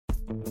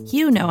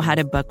You know how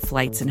to book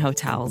flights and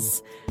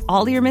hotels.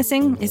 All you're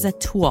missing is a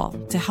tool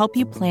to help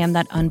you plan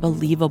that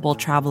unbelievable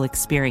travel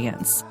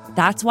experience.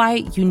 That's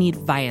why you need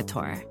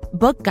Viator.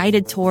 Book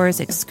guided tours,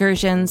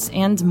 excursions,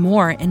 and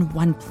more in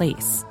one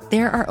place.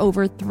 There are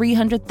over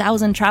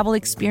 300,000 travel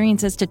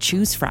experiences to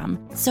choose from,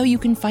 so you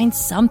can find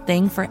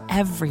something for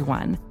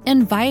everyone.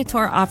 And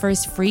Viator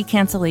offers free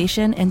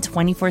cancellation and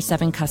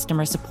 24/7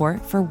 customer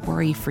support for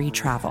worry-free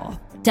travel.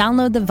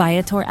 Download the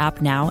Viator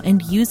app now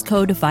and use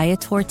code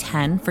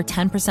Viator10 for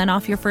 10%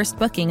 off your first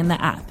booking in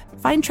the app.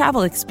 Find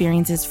travel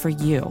experiences for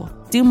you.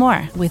 Do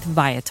more with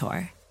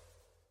Viator.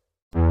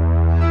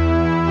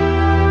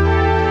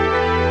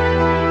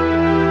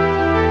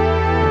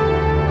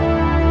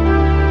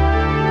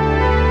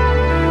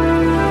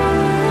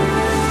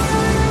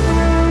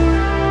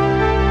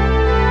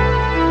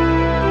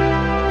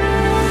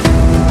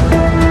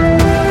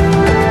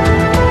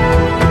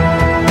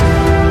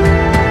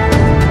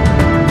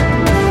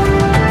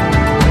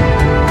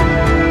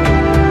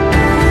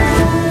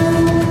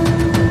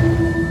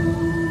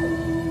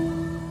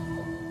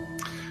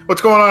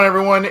 What's going on,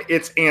 everyone?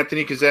 It's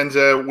Anthony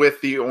Cosenza with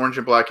the Orange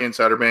and Black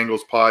Insider Bengals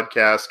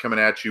podcast coming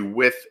at you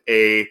with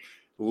a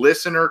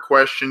listener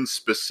question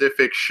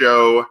specific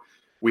show.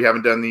 We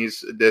haven't done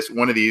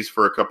one of these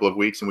for a couple of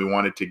weeks, and we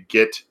wanted to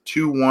get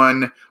to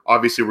one.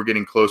 Obviously, we're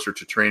getting closer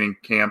to training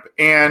camp.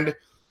 And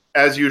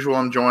as usual,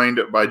 I'm joined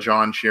by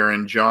John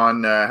Sheeran.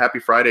 John, happy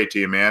Friday to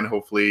you, man.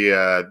 Hopefully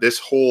this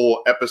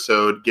whole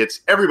episode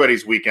gets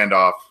everybody's weekend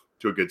off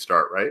to a good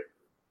start, right?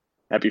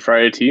 Happy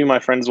Friday to you, my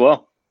friend, as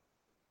well.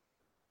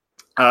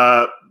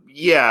 I'm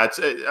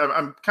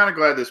kind of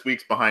glad this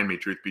week's behind me,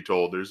 truth be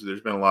told. There's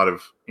been a lot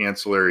of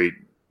ancillary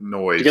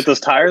noise. Did you get those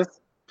tires?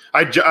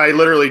 I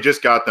literally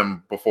just got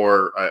them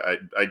before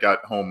I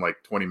got home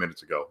like 20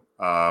 minutes ago.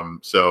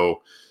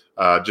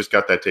 Just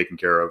got that taken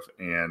care of,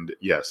 and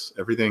yes,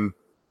 everything.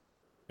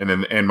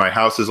 And my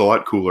house is a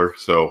lot cooler,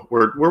 so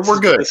we're good.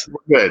 We're good.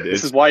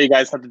 This is why you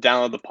guys have to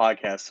download the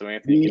podcast, so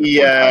Anthony.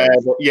 Yeah,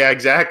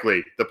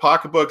 exactly. The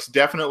pocketbook's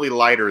definitely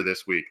lighter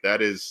this week.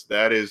 That is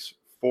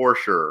for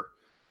sure.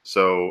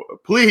 So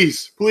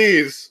please,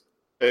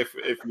 if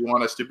you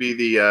want us to be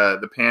the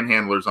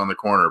panhandlers on the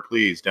corner,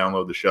 please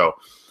download the show.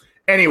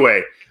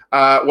 Anyway,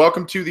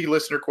 welcome to the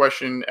listener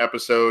question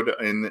episode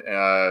in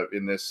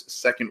this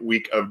second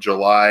week of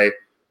July.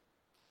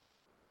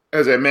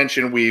 As I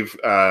mentioned, we've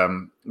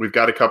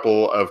got a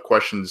couple of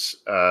questions.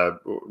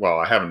 Well,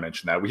 I haven't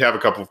mentioned that. We have a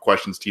couple of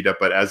questions teed up,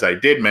 but as I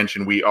did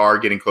mention, we are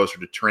getting closer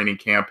to training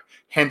camp,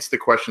 hence the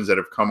questions that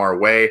have come our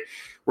way.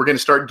 We're going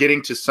to start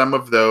getting to some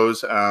of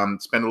those,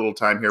 spend a little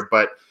time here.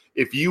 But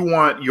if you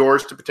want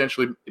yours to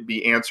potentially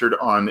be answered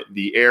on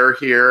the air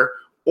here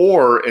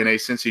or in a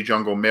Cincy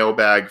Jungle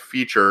mailbag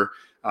feature,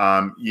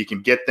 you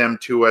can get them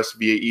to us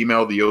via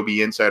email,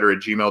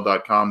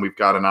 theobinsider@gmail.com. We've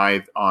got an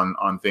eye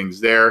on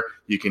things there.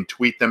 You can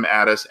tweet them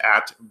at us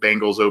at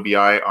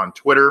BengalsOBI on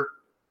Twitter.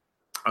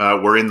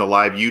 We're in the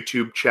live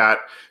YouTube chat,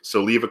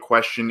 so leave a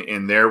question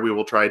in there. We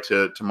will try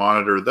to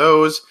monitor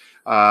those.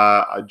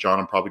 John,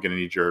 I'm probably going to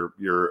need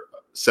your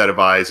set of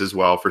eyes as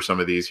well for some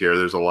of these here.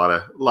 There's a lot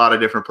of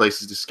different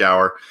places to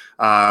scour.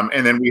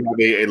 And then we have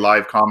a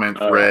live comment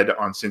thread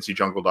on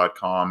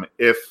cincyjungle.com.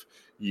 If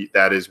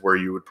that is where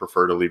you would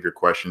prefer to leave your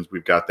questions,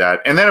 we've got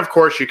that. And then, of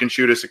course, you can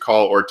shoot us a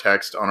call or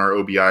text on our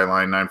OBI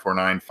line,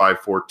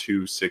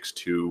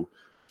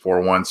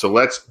 949-542-6241. So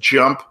let's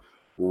jump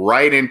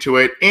right into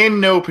it in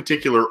no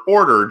particular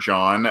order,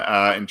 John,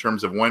 in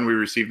terms of when we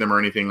received them or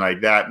anything like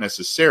that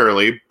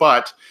necessarily.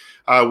 But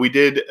we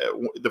did.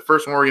 The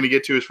first one we're going to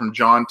get to is from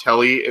John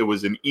Telly. It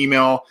was an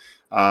email.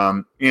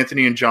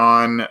 Anthony and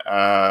John,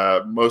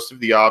 most of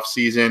the off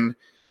season,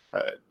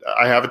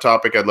 I have a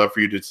topic I'd love for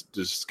you to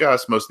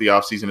discuss. Most of the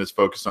off season is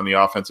focused on the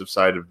offensive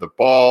side of the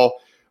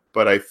ball,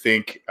 but I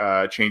think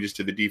changes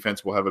to the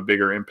defense will have a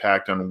bigger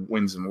impact on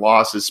wins and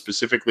losses.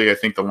 Specifically, I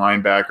think the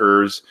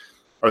linebackers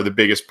are the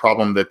biggest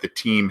problem that the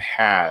team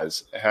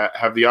has.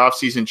 Have the off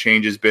season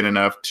changes been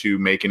enough to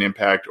make an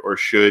impact, or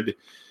should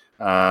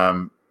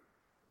adding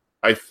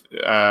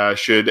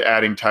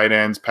tight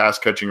ends, pass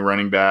catching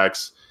running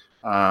backs.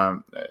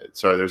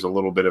 Sorry, there's a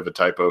little bit of a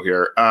typo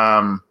here.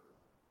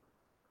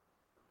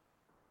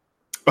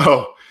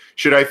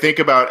 Should I think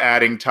about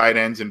adding tight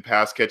ends and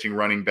pass catching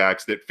running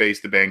backs that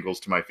face the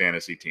Bengals to my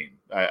fantasy team?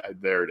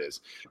 There it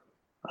is.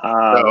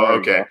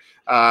 Okay.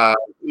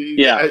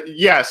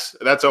 Yes,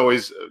 that's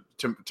always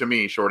to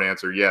me. Short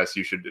answer: yes,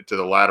 you should. To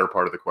the latter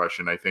part of the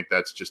question, I think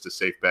that's just a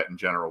safe bet in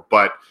general.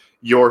 But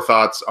your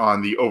thoughts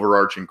on the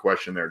overarching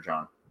question there,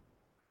 John?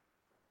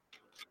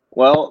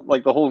 Well,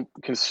 like, the whole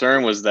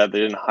concern was that they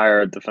didn't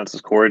hire a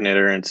defensive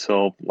coordinator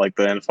until like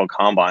the NFL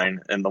Combine,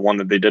 and the one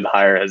that they did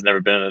hire has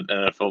never been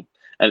an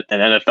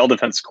NFL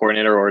defensive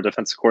coordinator or a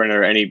defensive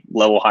coordinator at any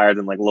level higher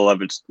than like low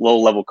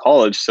level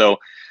college. So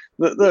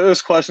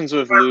there's questions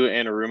with Lou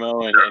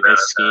Anarumo and his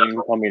scheme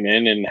coming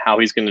in and how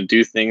he's going to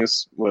do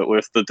things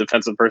with the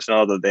defensive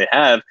personnel that they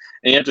have.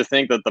 And you have to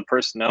think that the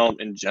personnel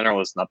in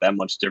general is not that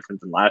much different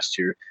than last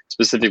year,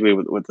 specifically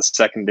with the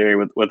secondary,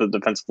 with the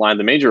defensive line.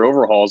 The major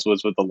overhauls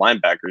was with the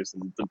linebackers.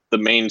 And the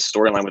main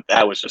storyline with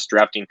that was just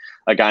drafting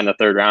a guy in the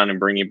third round and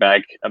bringing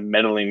back a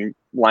meddling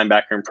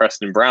linebacker in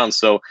Preston Brown.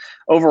 So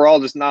overall,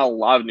 there's not a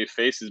lot of new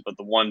faces, but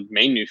the one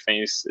main new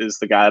face is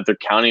the guy that they're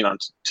counting on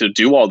to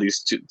do all these,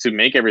 to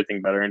make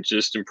everything better and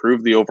just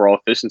improve the overall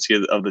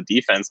efficiency of the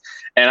defense.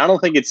 And I don't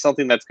think it's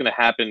something that's going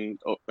to happen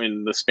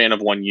in the span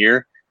of 1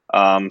 year,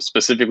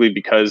 specifically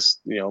because,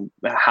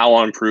 how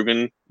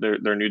unproven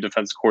their new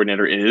defensive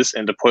coordinator is,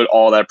 and to put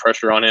all that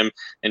pressure on him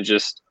in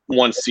just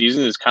one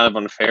season is kind of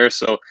unfair.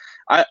 So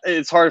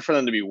it's hard for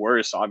them to be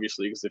worse,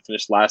 obviously, because they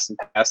finished last in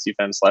pass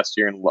defense last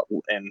year and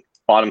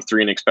bottom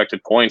 3 in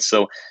expected points.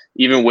 So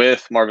even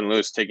with Marvin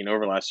Lewis taking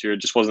over last year,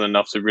 it just wasn't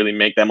enough to really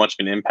make that much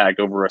of an impact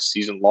over a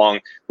season-long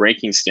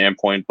ranking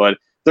standpoint. But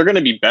they're going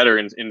to be better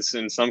in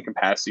some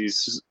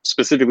capacities,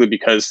 specifically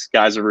because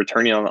guys are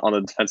returning on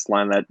the defense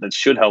line that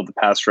should help the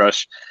pass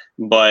rush.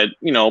 But,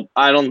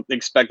 I don't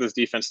expect this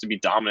defense to be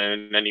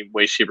dominant in any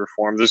way, shape, or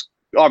form. There's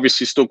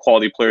obviously still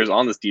quality players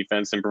on this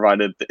defense, and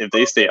provided if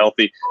they stay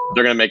healthy,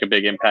 they're going to make a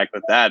big impact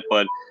with that.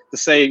 But to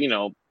say,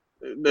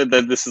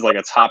 that this is like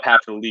a top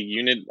half of the league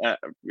unit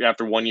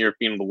after 1 year of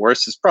being the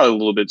worst is probably a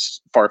little bit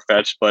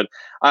far-fetched. But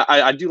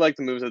I do like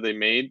the moves that they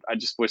made. I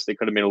just wish they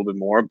could have made a little bit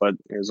more, but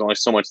there's only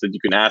so much that you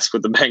can ask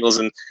with the Bengals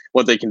and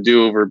what they can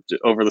do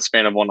over the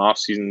span of one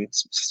offseason,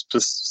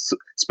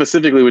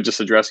 specifically with just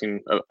addressing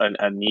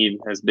a need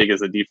as big as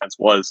the defense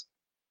was.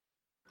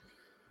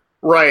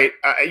 Right.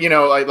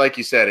 Like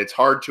you said, it's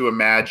hard to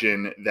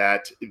imagine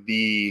that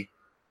the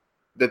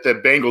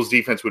Bengals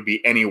defense would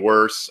be any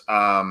worse.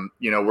 We're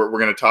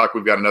going to talk.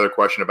 We've got another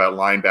question about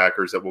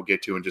linebackers that we'll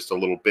get to in just a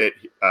little bit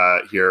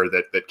here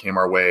that came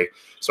our way.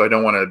 So I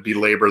don't want to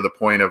belabor the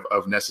point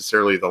of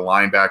necessarily the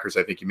linebackers.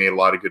 I think you made a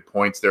lot of good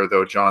points there,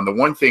 though, John. The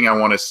one thing I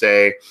want to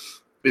say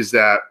is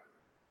that,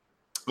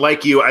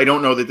 like you, I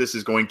don't know that this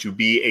is going to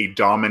be a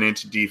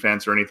dominant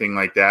defense or anything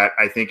like that.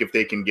 I think if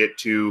they can get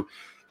to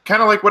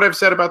kind of like what I've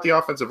said about the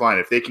offensive line,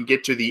 if they can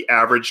get to the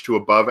average to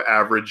above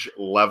average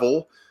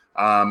level,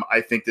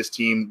 I think this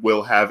team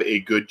will have a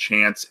good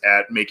chance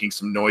at making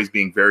some noise,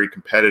 being very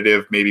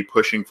competitive, maybe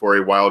pushing for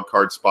a wild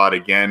card spot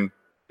again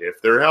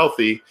if they're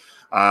healthy.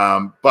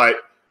 To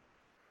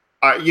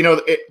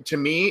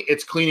me,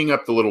 it's cleaning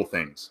up the little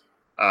things,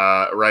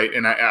 right?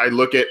 And I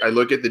look at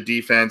the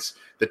defense.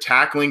 The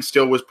tackling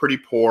still was pretty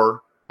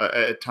poor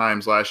at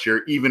times last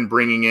year, even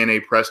bringing in a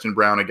Preston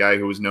Brown, a guy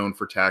who was known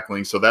for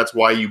tackling. So that's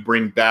why you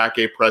bring back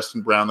a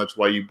Preston Brown. That's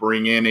why you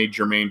bring in a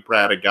Jermaine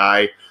Pratt, a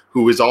guy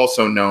who is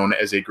also known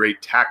as a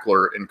great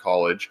tackler in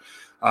college.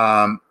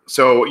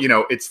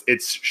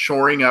 It's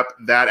shoring up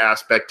that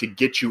aspect to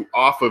get you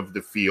off of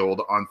the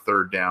field on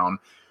third down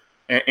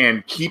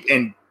and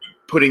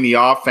putting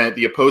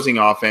the opposing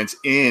offense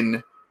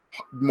in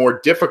more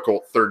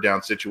difficult third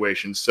down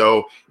situations.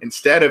 So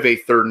instead of a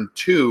 3rd and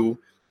 2,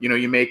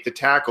 you make the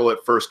tackle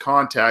at first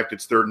contact,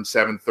 it's 3rd and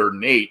 7, 3rd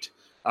and 8.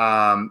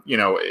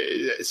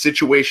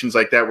 Situations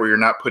like that where you're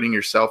not putting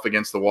yourself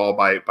against the wall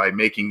by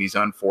making these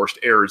unforced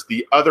errors.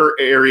 The other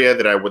area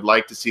that I would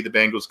like to see the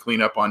Bengals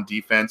clean up on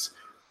defense,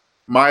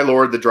 my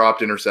Lord, the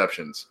dropped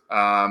interceptions.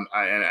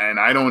 And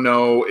I don't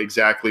know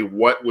exactly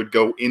what would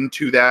go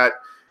into that.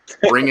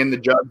 Bring in the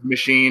judge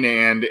machine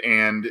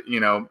and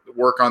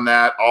work on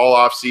that all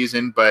off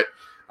season. But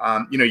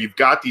you've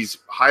got these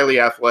highly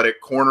athletic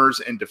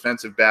corners and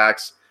defensive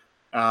backs.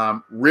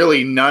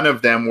 Really, none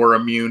of them were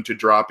immune to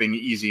dropping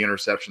easy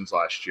interceptions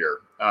last year.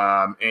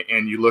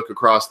 And you look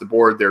across the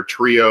board, their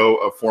trio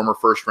of former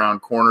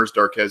first-round corners,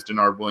 Darqueze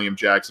Dennard, William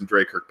Jackson,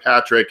 Dre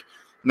Kirkpatrick,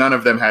 none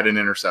of them had an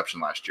interception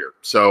last year.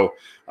 So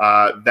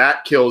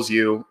that kills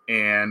you.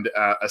 And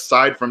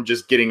aside from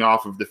just getting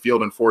off of the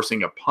field and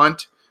forcing a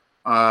punt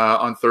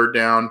on third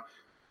down,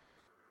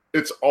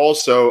 it's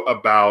also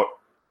about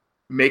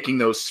making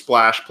those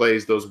splash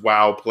plays, those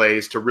wow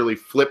plays to really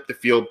flip the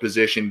field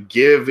position,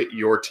 give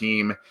your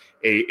team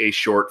a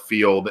short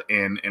field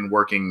and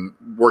working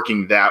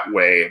that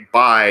way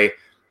by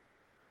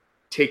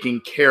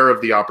taking care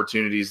of the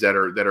opportunities that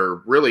are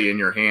really in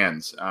your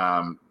hands,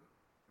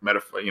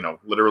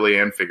 literally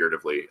and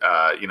figuratively.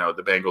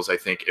 The Bengals, I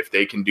think if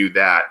they can do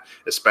that,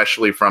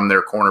 especially from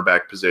their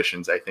cornerback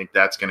positions, I think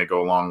that's going to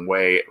go a long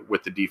way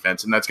with the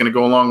defense, and that's going to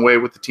go a long way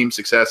with the team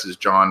success, as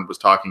John was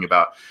talking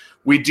about.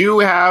 We do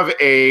have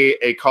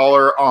a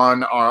caller on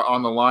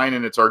the line,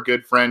 and it's our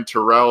good friend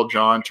Terrell.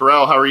 John,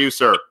 Terrell, how are you,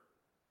 sir?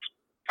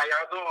 How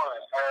y'all doing?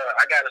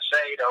 I gotta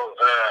say though,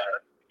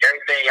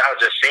 everything y'all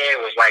just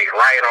said was like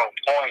right on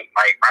point,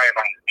 like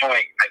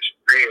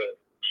real.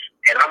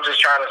 And I'm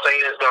just trying to say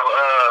this though,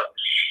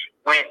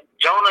 when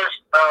Jonas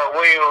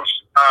Williams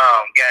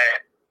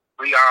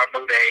we all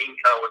knew that he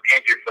was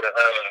injured for the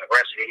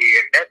rest of the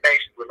year. That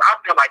basically, I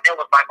feel like that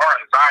was like our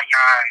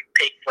Zion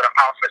pick for the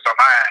offensive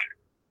line.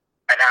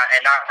 And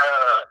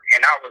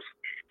I was,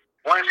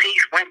 once he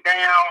went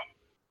down,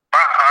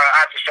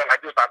 I just felt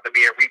like this about to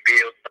be a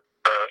rebuild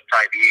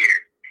type year.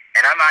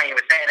 And I'm not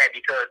even saying that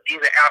because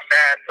even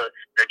outside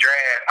the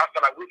draft, I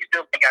feel like we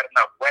still ain't got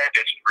enough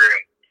weapons for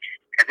real.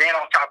 And then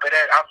on top of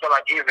that, I feel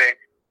like even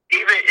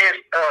if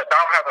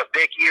don't have a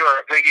big year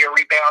or a good year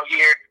rebound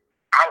year,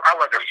 I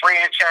would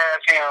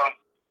franchise him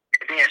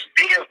and then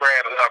still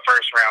grab a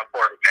first round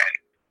quarterback.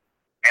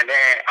 And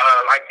then,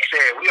 like you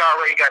said, we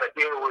already got to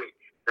deal with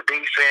the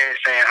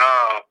defense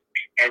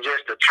and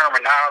just the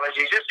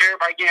terminology. Just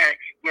everybody getting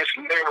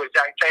familiar with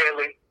Zach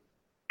Taylor.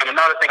 And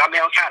another thing, I'm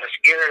kind of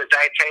scared of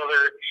Zach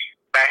Taylor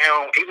by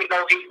him, even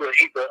though he's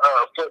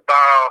a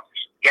football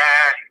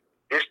guy.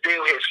 It's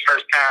still his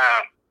first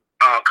time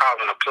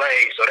calling a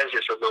play, so that's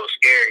just a little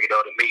scary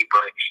though to me.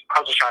 But I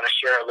was just trying to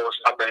share a little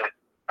something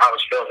I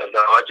was feeling though.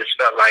 I just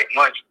felt like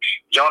once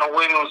Jonah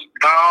Williams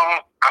gone,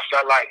 I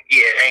felt like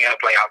it ain't a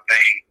playoff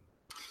thing.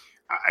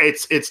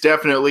 It's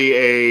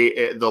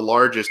definitely the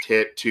largest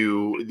hit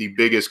to the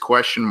biggest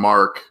question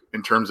mark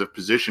in terms of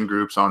position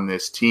groups on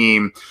this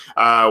team.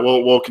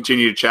 We'll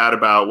continue to chat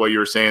about what you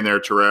were saying there,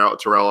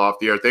 Terrell off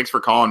the air. Thanks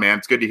for calling, man.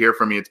 It's good to hear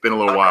from you. It's been a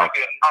little while.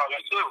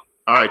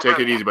 All right, take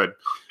it easy, bud.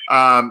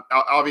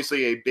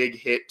 Obviously a big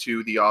hit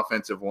to the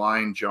offensive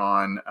line,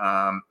 John.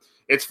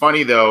 It's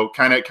funny though,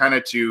 kind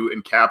of to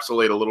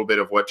encapsulate a little bit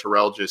of what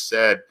Terrell just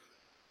said.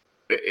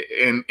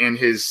 In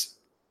his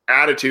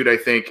attitude, I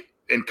think,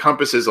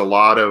 encompasses a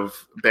lot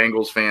of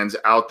Bengals fans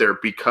out there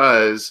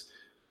because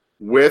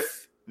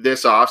with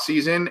this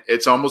offseason,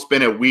 it's almost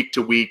been a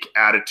week-to-week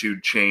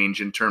attitude change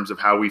in terms of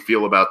how we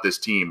feel about this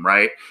team,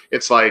 right?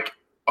 It's like,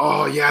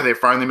 oh, yeah, they're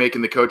finally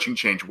making the coaching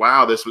change.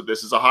 Wow, this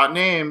is a hot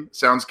name.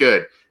 Sounds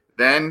good.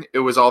 Then it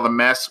was all the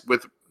mess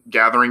with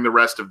gathering the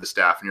rest of the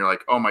staff, and you're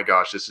like, oh, my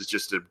gosh, this is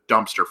just a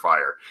dumpster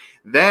fire.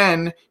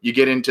 Then you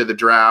get into the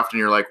draft, and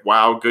you're like,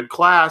 wow, good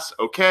class.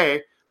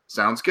 Okay,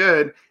 sounds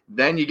good.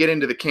 Then you get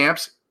into the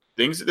camps.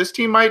 This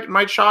team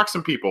might shock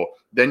some people.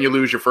 Then you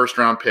lose your first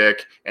round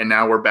pick, and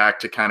now we're back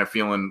to kind of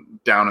feeling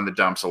down in the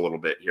dumps a little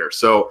bit here.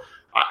 So,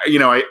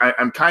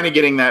 I'm kind of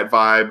getting that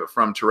vibe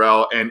from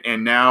Terrell.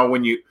 And now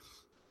when you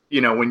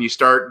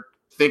start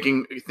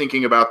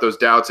thinking about those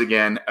doubts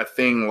again, a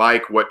thing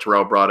like what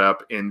Terrell brought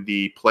up in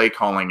the play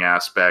calling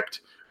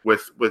aspect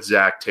with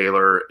Zach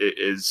Taylor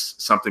is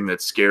something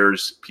that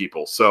scares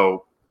people.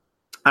 So,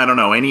 I don't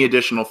know. Any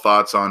additional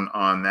thoughts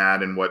on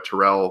that and what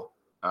Terrell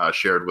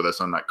shared with us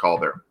on that call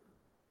there?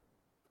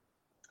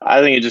 I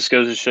think it just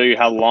goes to show you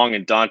how long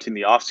and daunting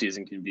the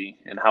offseason can be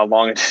and how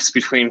long it is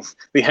between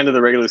the end of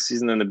the regular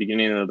season and the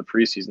beginning of the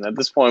preseason. At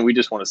this point, we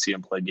just want to see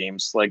them play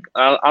games. Like,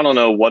 I don't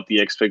know what the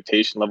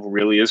expectation level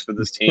really is for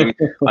this team.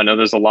 I know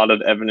there's a lot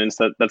of evidence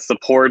that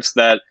supports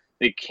that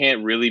it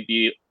can't really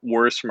be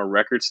worse from a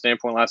record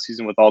standpoint last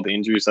season with all the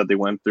injuries that they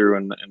went through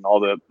and all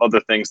the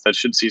other things that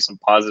should see some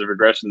positive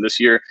regression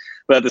this year.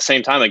 But at the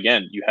same time,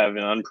 again, you have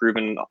an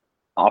unproven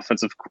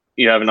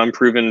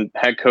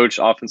head coach,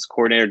 offense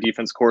coordinator,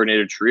 defense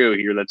coordinator trio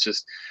here that's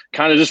just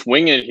kind of just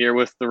winging it here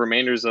with the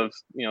remainders of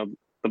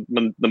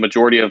the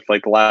majority of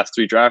like the last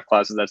three draft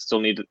classes that still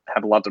need to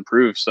have a lot to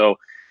prove. So,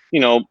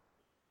 there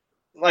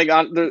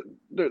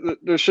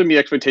shouldn't be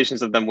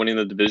expectations of them winning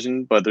the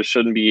division, but there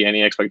shouldn't be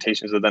any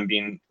expectations of them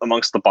being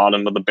amongst the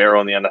bottom of the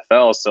barrel in the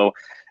NFL. So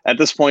at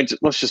this point,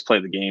 let's just play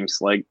the games.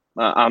 Like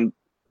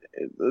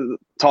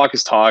talk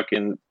is talk,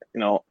 and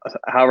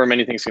however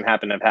many things can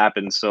happen have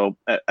happened. So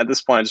at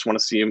this point, I just want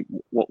to see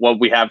what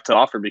we have to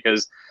offer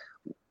because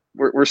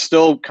we're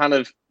still kind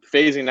of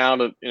phasing out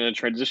in a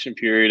transition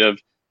period of,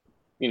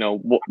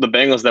 the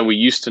Bengals that we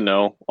used to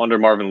know under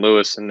Marvin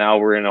Lewis. And now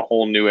we're in a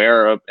whole new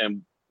era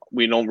and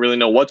we don't really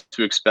know what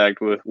to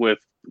expect with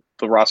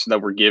the roster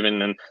that we're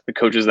given and the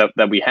coaches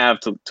that we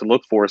have to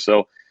look for.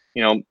 So,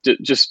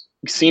 just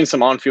seeing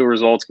some on-field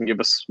results can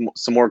give us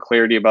some more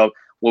clarity about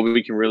what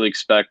we can really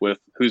expect with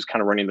who's kind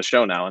of running the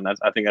show now. And I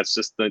think that's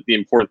just the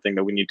important thing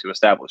that we need to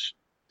establish.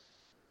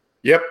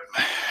 Yep.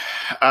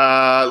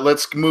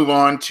 Let's move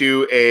on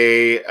to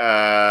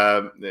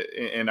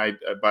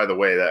by the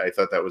way, I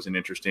thought that was an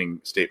interesting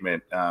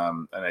statement.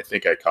 And I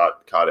think I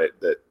caught it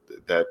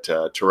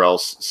that Terrell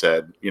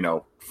said,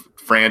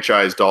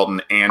 franchise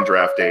Dalton and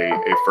draft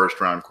a first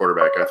round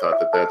quarterback. I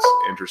thought that's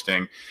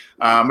interesting.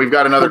 We've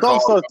got another call.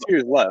 Still have 2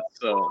 years left.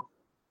 So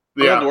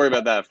we don't have to worry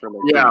about that for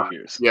like 2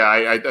 years. Yeah,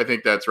 I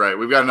think that's right.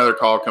 We've got another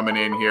call coming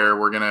in here.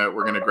 We're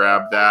gonna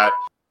grab that.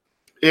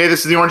 Hey,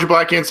 this is the Orange and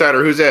Black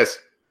Insider. Who's this?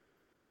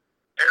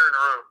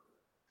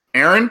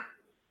 Aaron?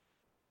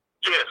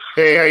 Yes.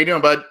 Hey, how you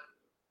doing, bud?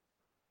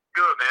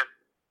 Good, man.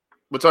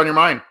 What's on your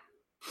mind?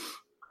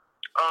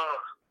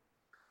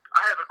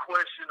 I have a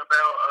question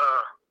about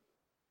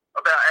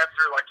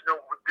after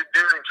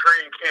during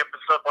training camp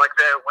and stuff like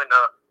that when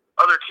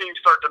other teams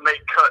start to make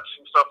cuts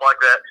and stuff like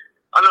that.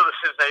 I know the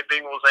Cincinnati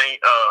Bengals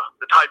ain't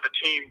the type of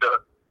team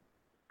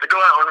to go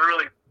out and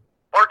really.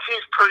 Our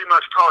team's pretty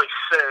much probably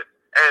set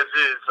as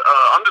is.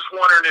 I'm just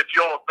wondering if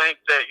y'all think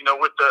that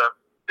with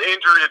the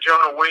injury of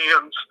Jonah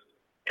Williams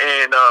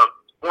and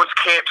once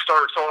camp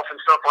starts off and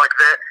stuff like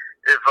that,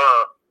 if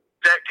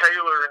Zach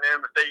Taylor and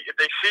them if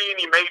they see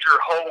any major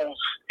holes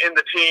in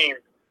the team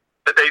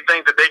that they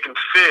think that they can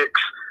fix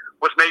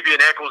with maybe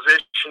an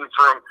acquisition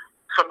from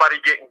somebody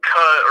getting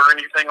cut or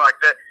anything like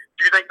that,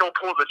 do you think they'll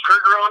pull the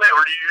trigger on it,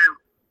 or do you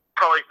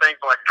probably think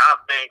like I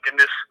think, and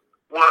this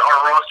what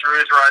our roster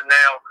is right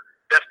now,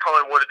 that's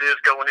probably what it is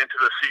going into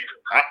the season?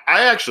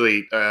 I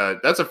actually,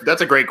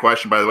 that's a great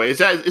question, by the way. Is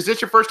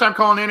this your first time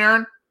calling in,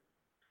 Aaron?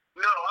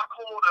 No, I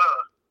called.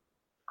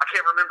 I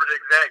can't remember the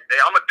exact day.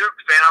 I'm a Duke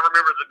fan. I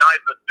remember the night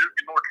of the Duke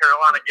and North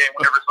Carolina game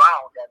whenever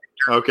Zion got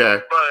injured. Okay.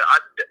 But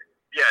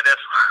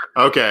that's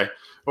okay.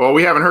 Well,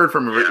 we haven't heard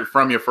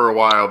from you for a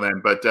while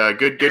then, but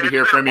good to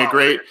hear from you.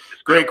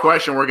 Great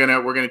question. We're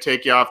gonna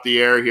take you off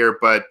the air here,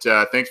 but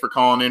thanks for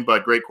calling in,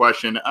 bud. Great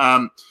question.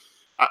 I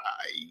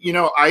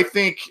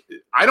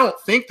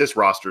don't think this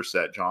roster's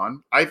set,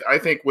 John. I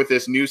think with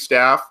this new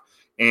staff,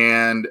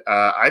 and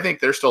I think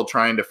they're still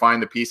trying to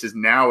find the pieces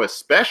now,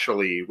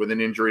 especially with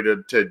an injury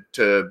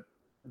to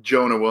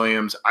Jonah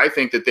Williams. I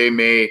think that they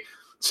may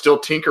still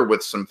tinker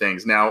with some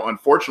things. Now,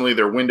 unfortunately,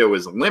 their window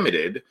is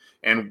limited,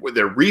 and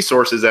their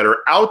resources that are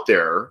out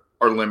there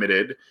are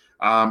limited.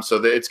 So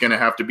that it's going to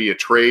have to be a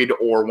trade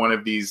or one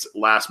of these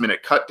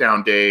last-minute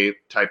cut-down day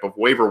type of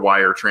waiver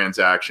wire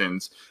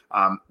transactions,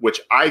 which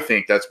I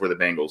think that's where the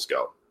Bengals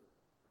go.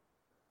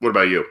 What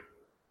about you?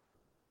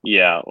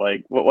 Yeah,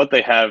 like what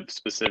they have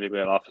specifically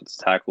at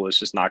offensive tackle is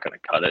just not going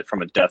to cut it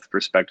from a depth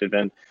perspective.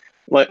 And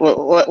like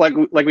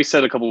we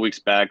said a couple of weeks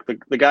back,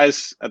 the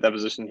guys at that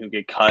position who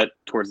get cut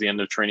towards the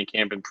end of training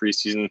camp and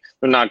preseason,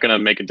 they're not going to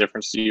make a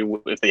difference to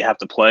you if they have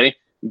to play.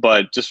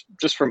 But just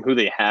from who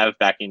they have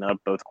backing up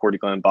both Cordy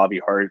Glenn and Bobby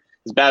Hart,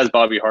 as bad as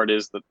Bobby Hart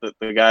is,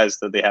 the guys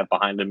that they have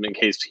behind him in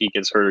case he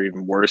gets hurt are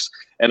even worse.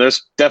 And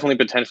there's definitely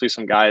potentially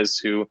some guys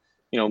who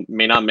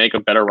may not make a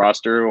better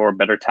roster or a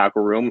better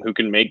tackle room who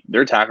can make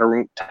their tackle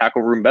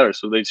room better.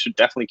 So they should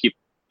definitely keep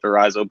their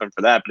eyes open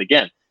for that. But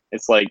again,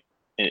 it's like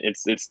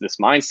it's this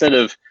mindset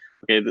of,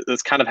 okay,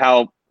 that's kind of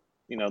how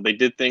they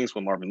did things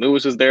when Marvin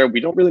Lewis was there.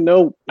 We don't really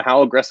know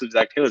how aggressive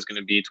Zach Taylor is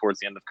going to be towards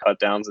the end of cut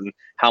downs and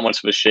how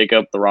much of a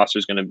shakeup the roster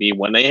is going to be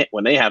when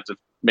they have to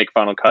make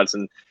final cuts.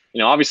 And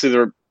obviously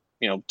they're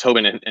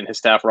Tobin and his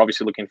staff are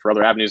obviously looking for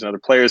other avenues and other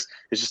players.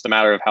 It's just a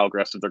matter of how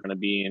aggressive they're going to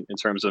be in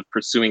terms of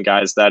pursuing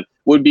guys that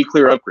would be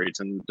clear upgrades.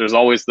 And there's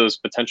always those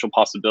potential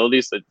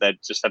possibilities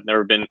that just have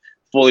never been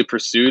fully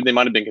pursued. They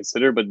might have been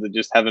considered, but they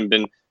just haven't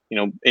been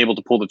able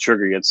to pull the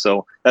trigger yet.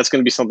 So that's going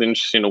to be something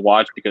interesting to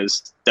watch,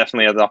 because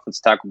definitely at the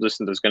offensive tackle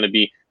position, there's going to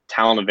be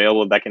talent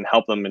available that can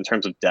help them in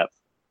terms of depth.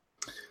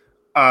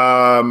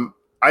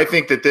 I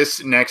think that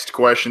this next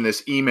question,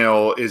 this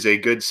email, is a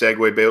good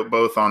segue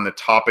both on the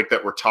topic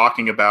that we're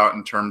talking about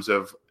in terms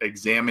of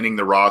examining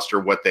the roster,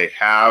 what they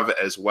have,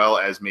 as well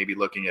as maybe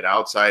looking at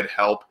outside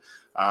help.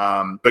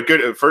 But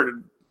good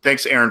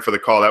thanks, Aaron, for the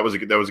call. That was a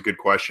good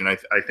question. I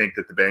think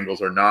that the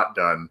Bengals are not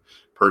done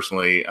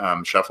personally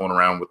shuffling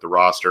around with the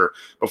roster.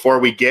 Before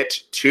we get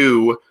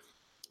to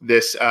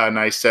this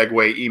nice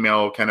segue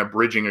email, kind of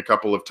bridging a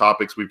couple of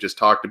topics we've just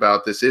talked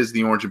about. This is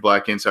the Orange and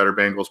Black Insider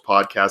Bengals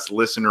podcast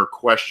listener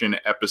question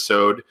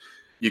episode.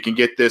 You can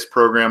get this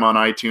program on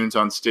iTunes,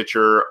 on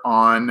Stitcher,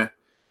 on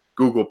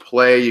Google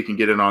Play. You can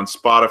get it on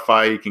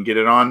Spotify. You can get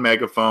it on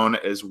Megaphone,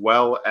 as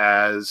well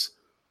as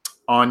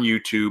on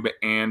YouTube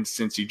and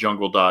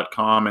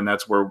CincyJungle.com. And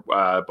that's where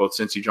both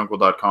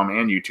CincyJungle.com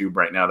and YouTube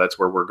right now, that's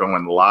where we're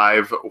going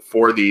live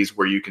for these,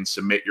 where you can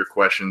submit your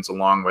questions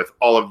along with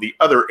all of the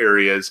other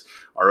areas,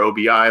 our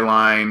OBI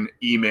line,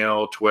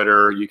 email,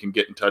 Twitter. You can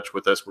get in touch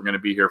with us. We're going to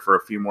be here for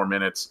a few more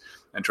minutes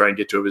and try and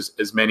get to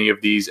as many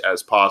of these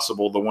as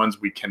possible. The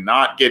ones we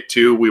cannot get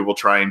to, we will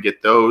try and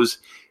get those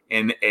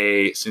in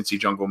a Cincy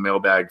Jungle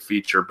mailbag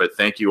feature. But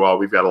thank you all.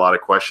 We've got a lot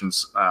of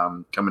questions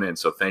coming in,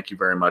 so thank you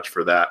very much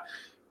for that.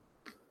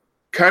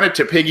 Kind of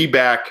to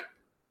piggyback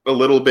a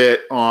little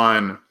bit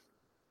on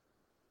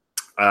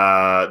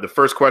the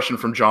first question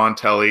from John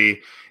Telly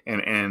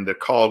and the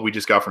call we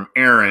just got from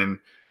Aaron.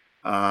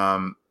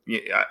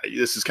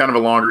 This is kind of a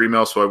longer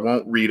email, so I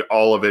won't read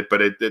all of it,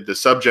 but the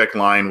subject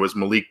line was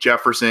Malik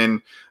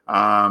Jefferson.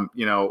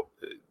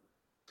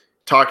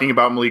 Talking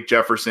about Malik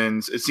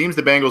Jefferson's, it seems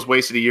the Bengals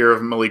wasted a year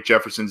of Malik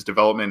Jefferson's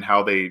development,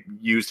 how they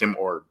used him,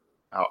 or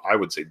how I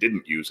would say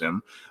didn't use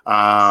him.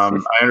 I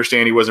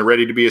understand he wasn't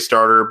ready to be a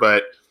starter,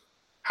 but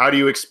how do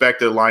you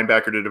expect a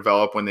linebacker to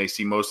develop when they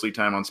see mostly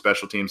time on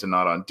special teams and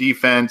not on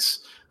defense?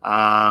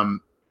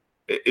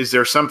 Is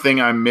there something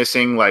I'm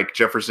missing? Like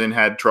Jefferson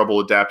had trouble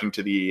adapting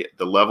to the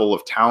level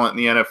of talent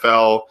in the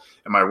NFL.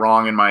 Am I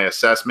wrong in my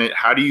assessment?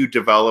 How do you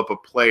develop a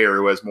player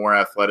who has more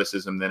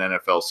athleticism than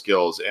NFL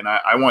skills? And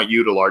I want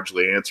you to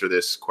largely answer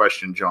this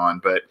question,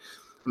 John, but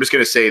I'm just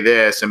going to say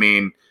this. I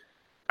mean,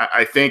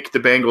 I think the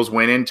Bengals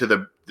went into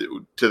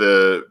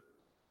the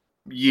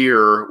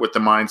year with the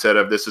mindset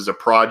of this is a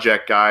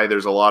project guy.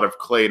 There's a lot of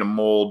clay to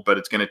mold, but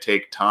it's going to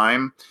take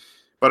time.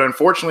 But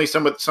unfortunately,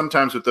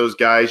 sometimes with those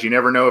guys, you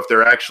never know if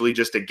they're actually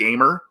just a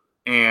gamer,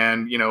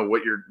 and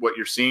what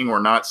you're seeing or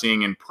not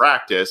seeing in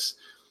practice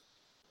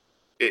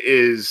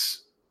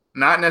is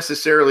not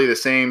necessarily the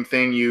same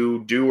thing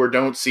you do or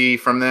don't see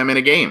from them in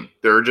a game.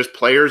 There are just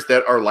players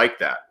that are like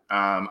that.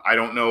 I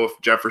don't know if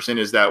Jefferson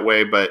is that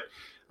way, but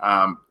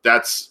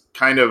that's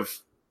kind of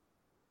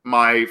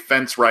my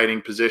fence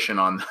riding position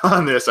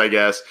on this, I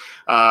guess.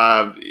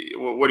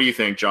 What do you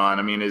think, John?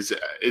 I mean, is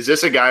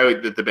this a guy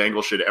that the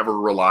Bengals should ever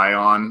rely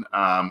on,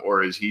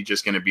 or is he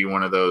just going to be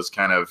one of those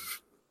kind of,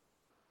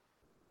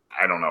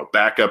 I don't know,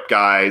 backup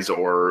guys,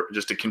 or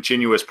just a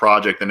continuous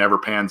project that never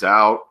pans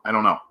out? I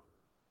don't know.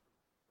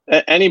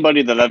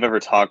 Anybody that I've ever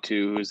talked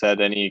to who's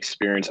had any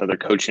experience either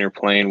coaching or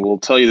playing will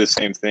tell you the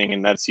same thing,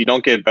 and that's you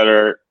don't get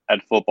better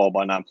at football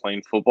by not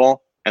playing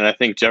football. And I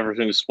think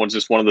Jefferson is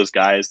just one of those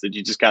guys that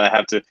you just kind of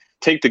have to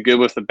take the good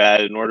with the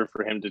bad in order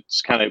for him to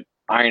just kind of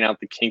iron out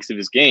the kinks of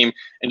his game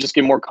and just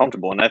get more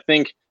comfortable. And I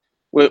think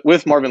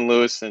with Marvin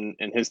Lewis and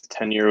his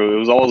tenure, it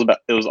was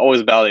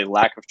always about a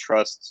lack of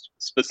trust,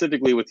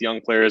 specifically with young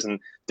players, and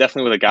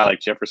definitely with a guy like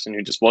Jefferson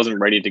who just wasn't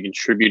ready to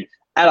contribute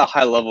at a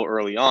high level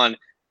early on.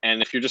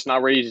 And if you're just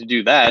not ready to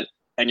do that,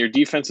 and your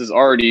defense is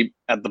already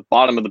at the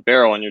bottom of the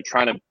barrel and you're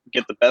trying to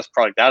get the best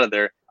product out of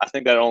there, I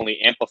think that only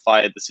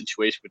amplified the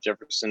situation with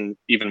Jefferson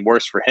even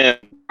worse for him.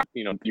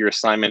 Your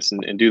assignments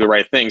and do the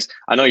right things.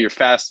 I know you're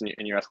fast and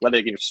you're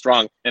athletic and you're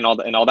strong and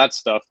all that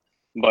stuff,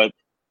 but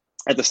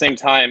at the same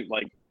time,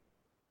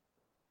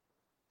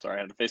 sorry,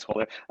 I had the face hole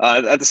there.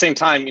 At the same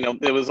time,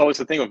 it was always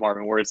the thing with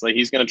Marvin where it's like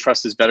he's going to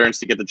trust his veterans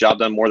to get the job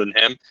done more than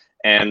him.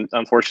 And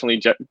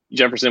unfortunately,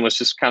 Jefferson was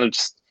just kind of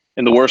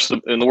in the worst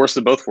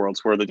of both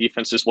worlds, where the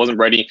defense just wasn't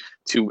ready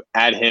to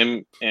add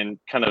him and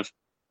kind of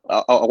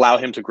allow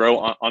him to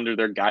grow under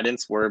their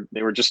guidance, where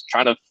they were just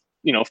trying to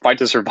fight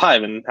to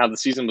survive and how the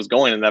season was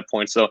going at that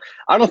point. So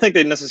I don't think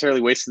they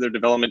necessarily wasted their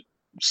development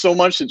so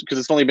much because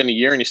it's only been a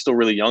year and he's still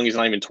really young. He's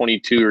not even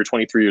 22 or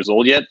 23 years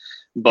old yet.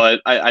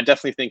 But I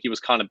definitely think he was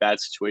kind of bad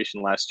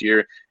situation last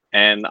year,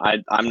 and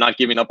I'm not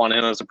giving up on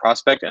him as a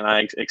prospect, and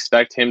I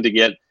expect him to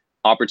get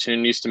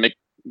opportunities to make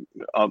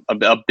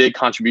a big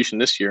contribution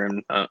this year.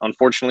 And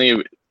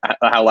unfortunately,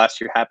 how last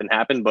year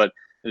happened, but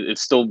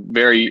it's still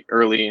very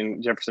early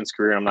in Jefferson's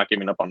career. I'm not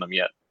giving up on them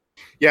yet.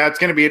 Yeah, it's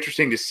going to be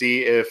interesting to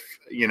see if,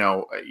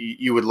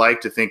 you would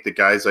like to think that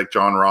guys like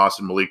John Ross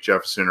and Malik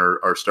Jefferson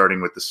are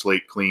starting with the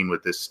slate clean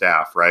with this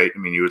staff, right? I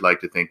mean, you would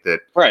like to think that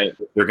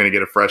they're going to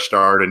get a fresh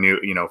start, a new,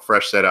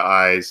 fresh set of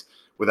eyes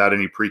without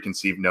any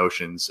preconceived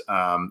notions.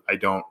 I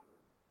don't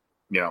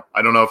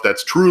know if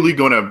that's truly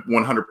going to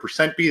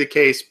 100% be the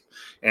case,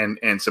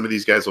 and some of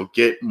these guys will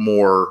get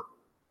more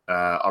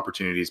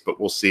opportunities, but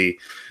we'll see.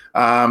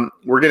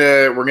 We're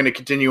gonna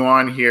continue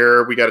on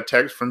here. We got a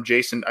text from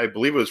Jason. I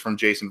believe it was from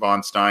Jason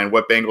Von Stein.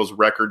 What Bengals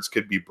records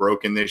could be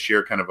broken this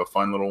year? Kind of a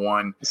fun little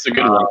one. It's a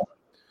good one.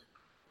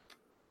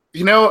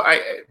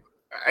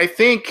 I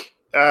think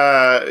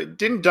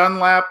didn't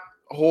Dunlap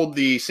hold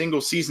the single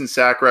season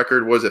sack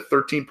record? Was it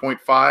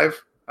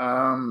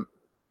 13.5?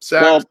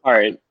 Sacks? Well, all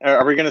right.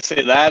 Are we going to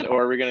say that,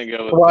 or are we going to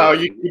go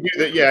with you could do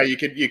that. Yeah, you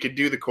could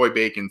do the Coy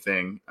Bacon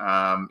thing.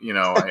 I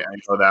know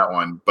that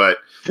one, but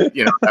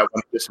that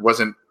one just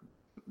wasn't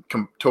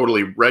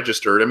totally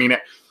registered. I mean,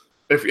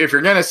 if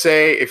you're going to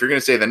say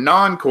the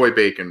non-Coy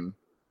Bacon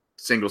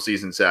single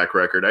season sack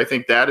record, I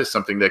think that is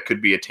something that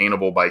could be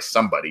attainable by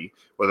somebody,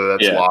 whether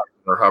that's Lawson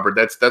or Hubbard.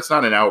 That's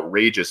not an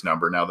outrageous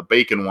number. Now the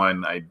Bacon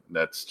one,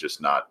 that's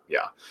just not.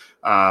 Yeah.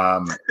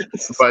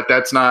 But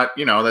that's not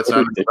in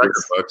the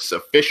record books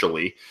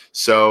officially.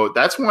 So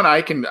that's one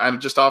I'm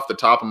just off the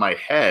top of my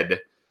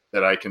head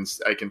that I can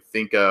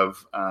think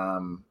of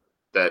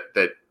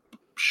that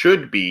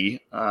should be.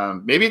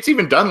 Maybe it's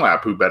even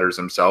Dunlap who betters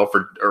himself,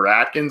 or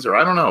Atkins, or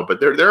I don't know. But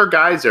there are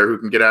guys there who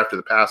can get after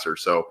the passer.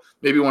 So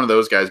maybe one of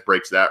those guys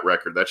breaks that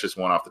record. That's just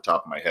one off the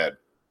top of my head.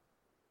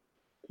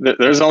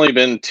 There's only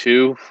been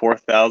 2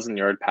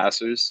 4,000-yard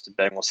passers in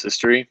Bengals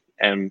history,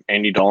 and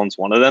Andy Dalton's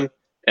one of them.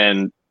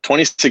 And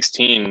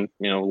 2016,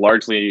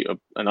 largely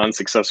an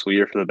unsuccessful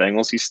year for the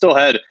Bengals. He still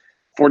had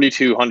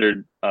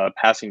 4,200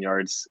 passing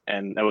yards,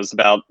 and that was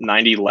about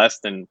 90 less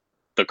than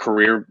the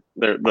career,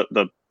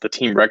 the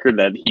team record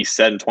that he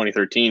set in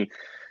 2013.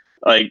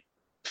 Like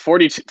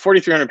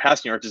 4,300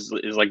 passing yards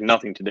is like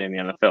nothing today in the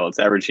NFL. It's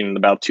averaging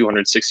about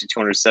 260,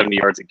 270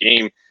 yards a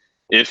game.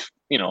 If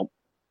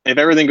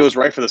everything goes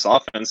right for this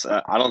offense,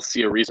 I don't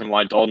see a reason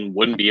why Dalton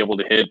wouldn't be able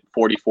to hit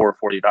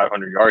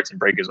 4,500 yards and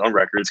break his own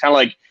record. It's kind of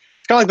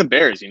like the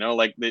Bears,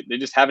 like they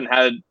just haven't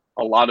had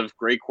a lot of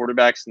great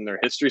quarterbacks in their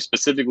history,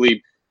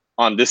 specifically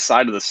on this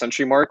side of the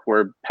century mark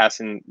where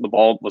passing the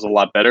ball was a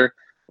lot better.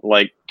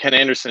 Like Ken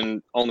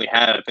Anderson only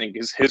had, I think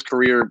his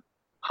career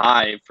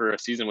high for a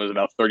season was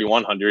about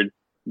 3,100,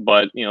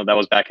 but that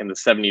was back in the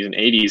 70s and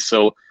 80s.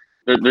 So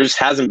there just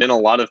hasn't been a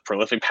lot of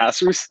prolific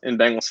passers in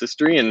Bengals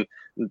history. And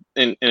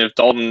if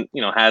Dalton,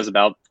 has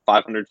about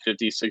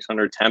 550,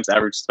 600 attempts,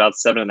 averages about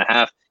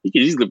 7.5, he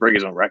could easily break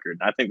his own record.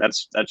 I think that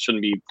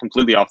shouldn't be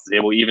completely off the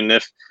table, even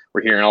if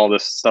we're hearing all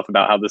this stuff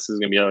about how this is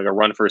going to be like a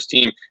run first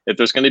team. If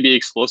there's going to be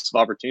explosive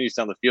opportunities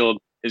down the field,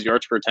 his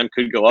yards per attempt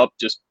could go up.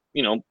 Just,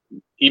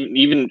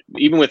 even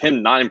with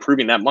him not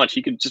improving that much,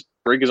 he could just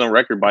break his own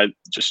record by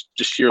just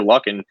sheer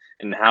luck and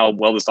how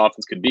well this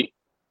offense could be.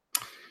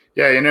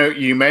 Yeah,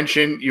 you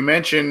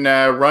mentioned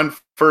run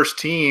first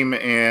team,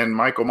 and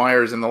Michael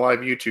Myers in the live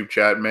YouTube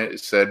chat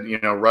said,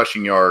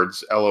 rushing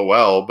yards,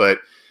 LOL, but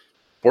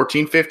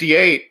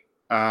 1458.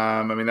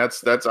 I mean,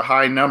 that's a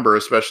high number,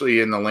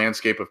 especially in the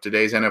landscape of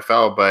today's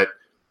NFL, but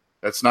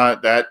that's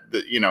not that,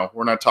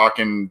 we're not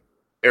talking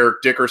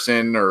Eric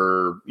Dickerson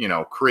or,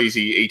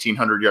 crazy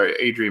 1800 yard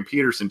Adrian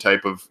Peterson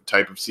type of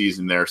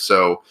season there.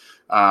 So,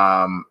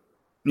 that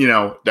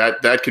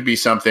could be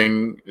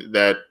something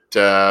that,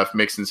 if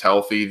Mixon's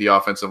healthy, the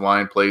offensive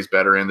line plays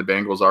better, and the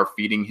Bengals are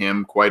feeding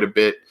him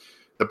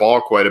the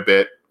ball quite a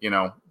bit.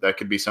 That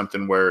could be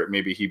something where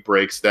maybe he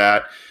breaks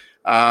that.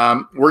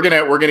 We're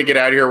gonna get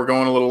out of here. We're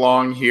going a little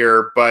long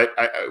here, but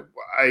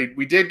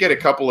we did get a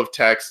couple of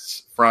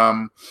texts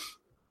from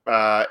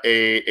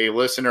a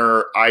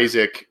listener,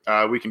 Isaac.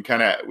 We can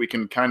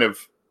kind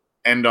of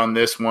end on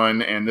this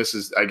one, and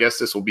I guess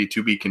this will be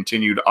to be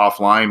continued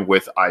offline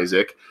with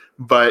Isaac.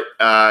 But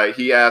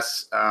he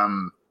asks,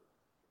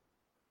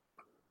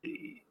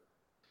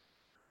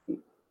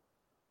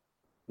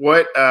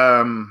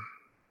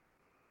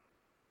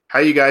 how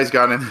you guys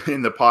got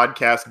in the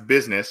podcast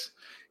business,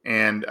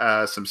 and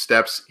some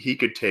steps he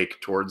could take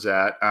towards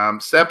that.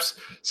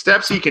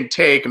 Steps he can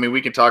take. I mean,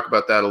 we can talk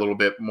about that a little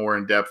bit more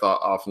in depth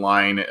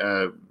offline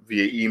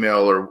via email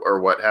or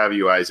what have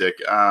you, Isaac.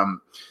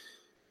 I'm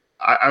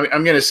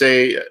going to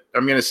say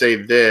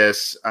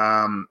this.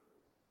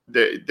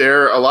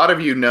 There a lot of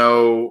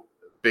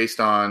based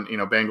on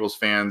Bengals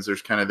fans,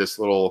 there's kind of this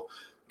little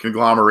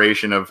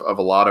conglomeration of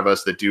a lot of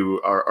us that do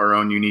our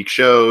own unique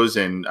shows,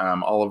 and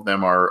all of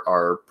them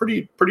are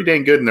pretty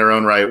dang good in their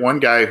own right. One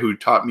guy who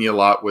taught me a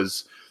lot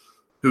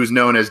who's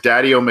known as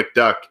Daddy-O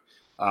McDuck,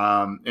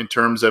 in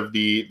terms of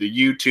the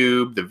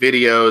YouTube, the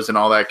videos, and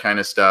all that kind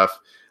of stuff.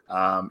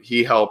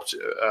 He helped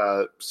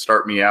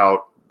start me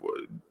out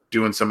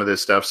doing some of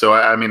this stuff. So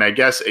I mean, I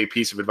guess a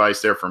piece of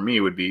advice there for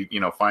me would be,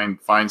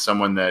 find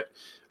someone that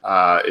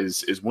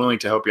is willing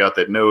to help you out,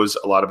 that knows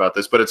a lot about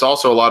this. But it's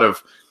also a lot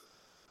of,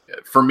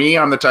 for me,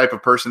 I'm the type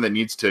of person that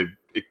needs to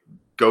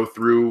go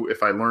through.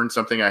 If I learn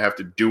something, I have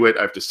to do it.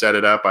 I have to set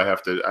it up. I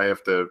have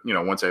to,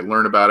 once I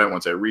learn about it,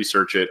 once I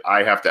research it,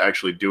 I have to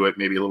actually do it.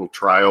 Maybe a little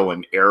trial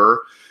and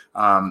error.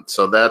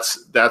 So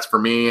that's for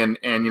me. And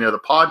the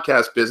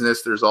podcast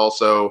business, there's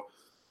also,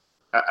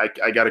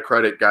 I got to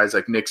credit guys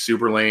like Nick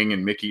Suberling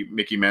and Mickey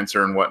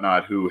Menser and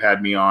whatnot, who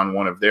had me on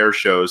one of their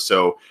shows.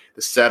 So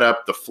the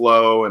setup, the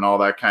flow, and all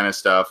that kind of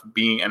stuff,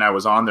 and I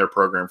was on their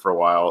program for a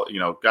while,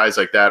 guys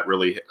like that,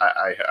 really,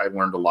 I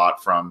learned a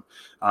lot from.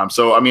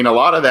 So, I mean, a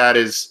lot of that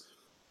is,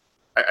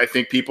 I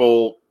think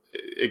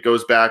it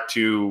goes back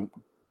to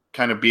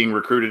kind of being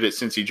recruited at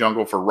Cincy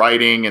Jungle for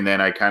writing. And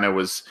then I kind of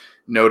was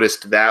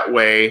noticed that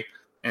way.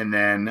 And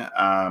then,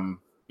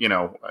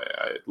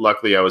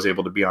 luckily I was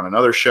able to be on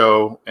another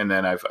show, and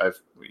then I've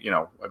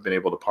been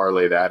able to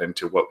parlay that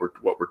into what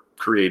we're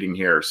creating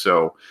here.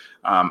 So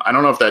I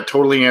don't know if that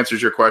totally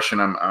answers your question.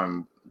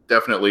 I'm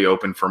definitely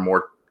open for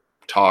more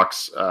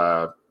talks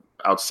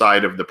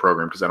outside of the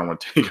program, because I don't want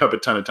to take up a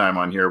ton of time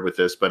on here with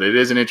this. But it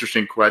is an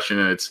interesting question,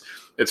 and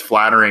it's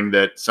flattering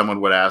that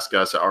someone would ask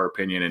us our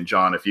opinion. And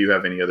John, if you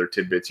have any other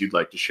tidbits you'd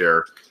like to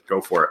share,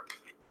 go for it.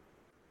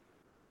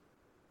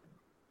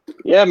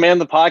 Yeah, man,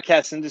 the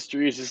podcast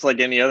industry is just like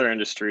any other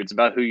industry. It's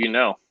about who you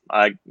know.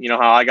 You know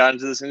how I got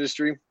into this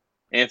industry?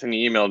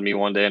 Anthony emailed me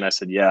one day, and I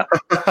said, yeah,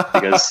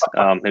 because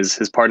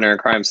his partner in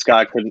crime,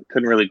 Scott, couldn't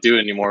really do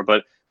it anymore.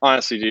 But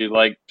honestly, dude,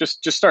 like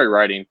just start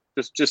writing.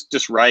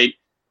 Just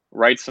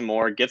write some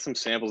more, get some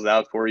samples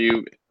out for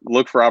you.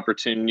 Look for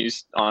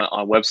opportunities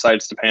on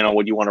websites, depending on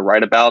what you want to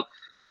write about.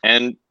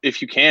 And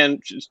if you can,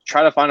 just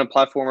try to find a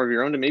platform of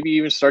your own to maybe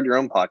even start your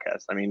own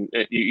podcast. I mean,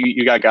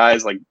 you got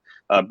guys like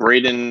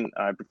Braden,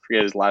 I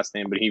forget his last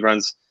name, but he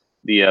runs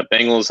the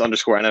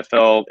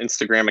Bengals_NFL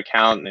Instagram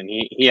account, and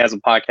he has a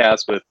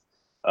podcast with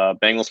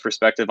Bengals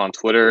Perspective on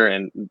Twitter,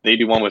 and they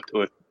do one with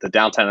the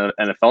Downtown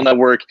NFL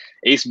Network.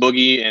 Ace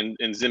Boogie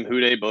and Zim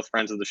Hude, both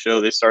friends of the show,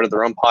 they started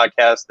their own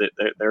podcast.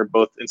 They're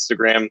both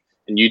Instagram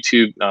and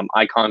YouTube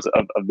icons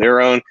of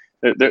their own.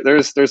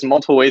 There's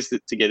multiple ways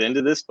to get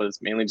into this, but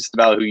it's mainly just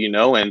about who you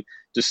know, and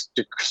just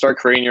to start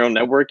creating your own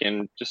network,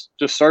 and just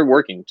start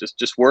working.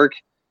 Just work.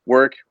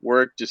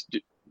 Just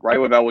write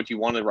about what you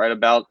want to write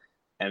about,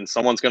 and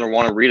someone's going to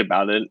want to read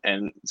about it,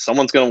 and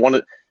someone's going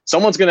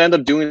to end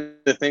up doing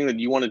the thing that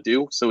you want to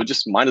do. So it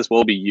just might as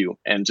well be you,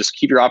 and just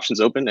keep your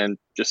options open, and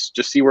just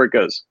see where it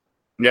goes.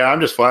 Yeah, I'm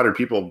just flattered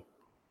people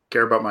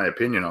care about my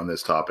opinion on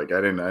this topic.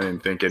 I didn't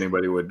think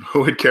anybody would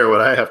care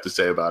what I have to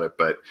say about it,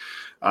 but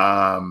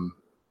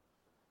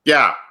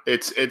yeah,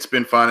 it's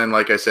been fun, and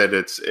like I said,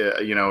 it's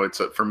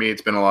for me,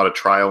 it's been a lot of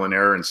trial and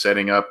error and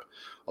setting up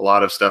a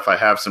lot of stuff. I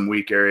have some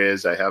weak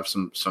areas. I have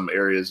some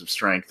areas of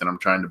strength, and I'm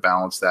trying to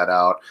balance that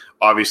out.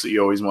 Obviously,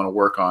 you always want to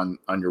work on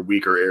your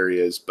weaker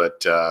areas,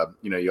 but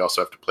you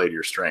also have to play to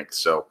your strengths.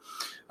 So,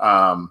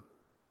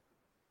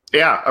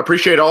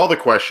 appreciate all the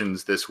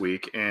questions this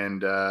week.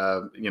 And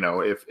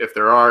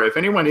if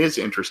anyone is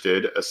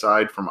interested,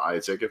 aside from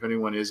Isaac, if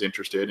anyone is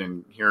interested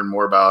in hearing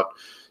more about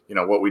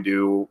what we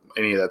do,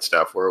 any of that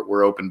stuff.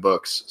 We're open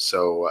books.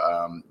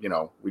 So,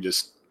 we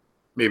just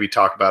maybe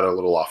talk about it a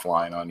little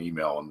offline on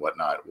email and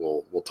whatnot.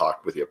 We'll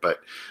talk with you. But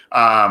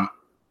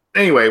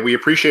anyway, we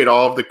appreciate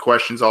all of the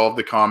questions, all of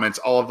the comments,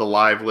 all of the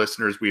live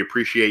listeners. We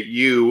appreciate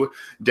you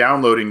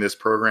downloading this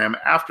program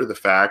after the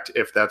fact,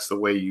 if that's the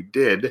way you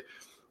did.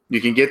 You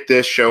can get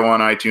this show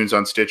on iTunes,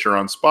 on Stitcher,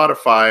 on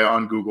Spotify,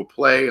 on Google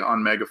Play,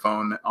 on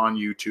Megaphone, on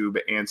YouTube,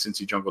 and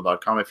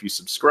CincyJungle.com. If you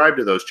subscribe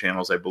to those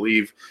channels, I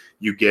believe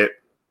you get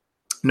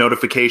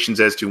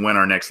notifications as to when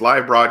our next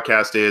live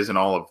broadcast is and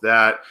all of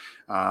that,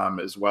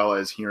 as well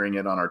as hearing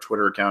it on our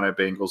Twitter account at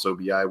Bengals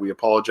OBI. We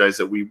apologize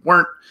that we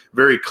weren't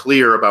very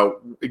clear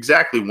about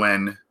exactly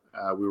when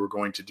we were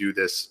going to do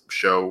this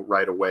show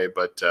right away,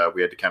 but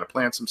we had to kind of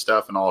plan some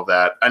stuff and all of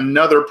that.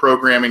 Another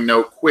programming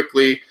note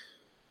quickly.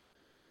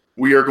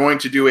 We are going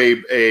to do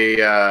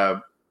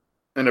an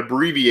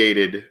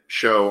abbreviated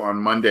show on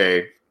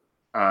Monday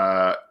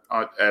at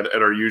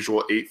our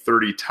usual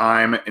 8:30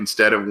 time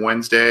instead of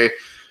Wednesday.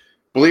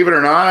 Believe it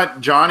or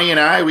not, Johnny and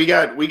I, we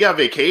got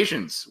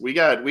vacations. We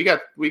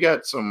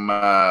got some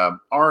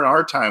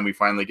R&R time we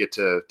finally get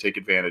to take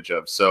advantage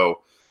of.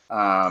 So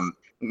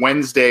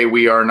Wednesday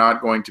we are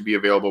not going to be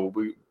available,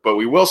 but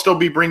we will still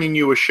be bringing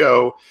you a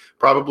show,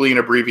 probably an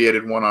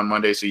abbreviated one on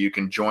Monday, so you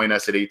can join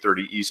us at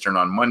 8:30 Eastern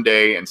on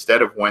Monday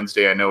instead of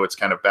Wednesday. I know it's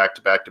kind of back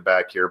to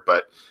back here,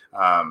 but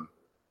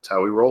it's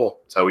how we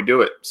roll. It's how we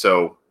do it.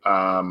 So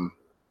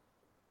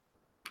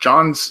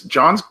John's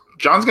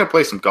gonna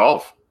play some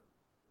golf.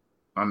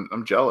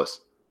 I'm jealous.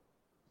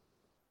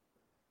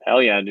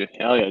 Hell yeah, dude.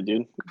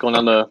 Going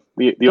on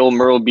the old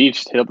Myrtle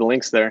Beach to hit up the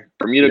links there.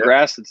 Bermuda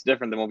grass, it's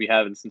different than what we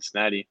have in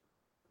Cincinnati.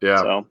 Yeah.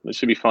 So it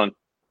should be fun.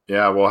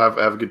 Yeah, we'll have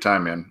a good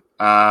time, man.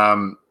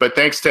 But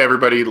thanks to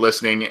everybody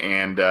listening,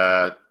 and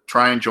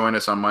try and join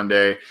us on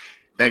Monday.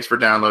 Thanks for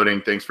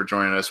downloading. Thanks for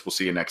joining us. We'll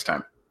see you next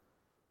time.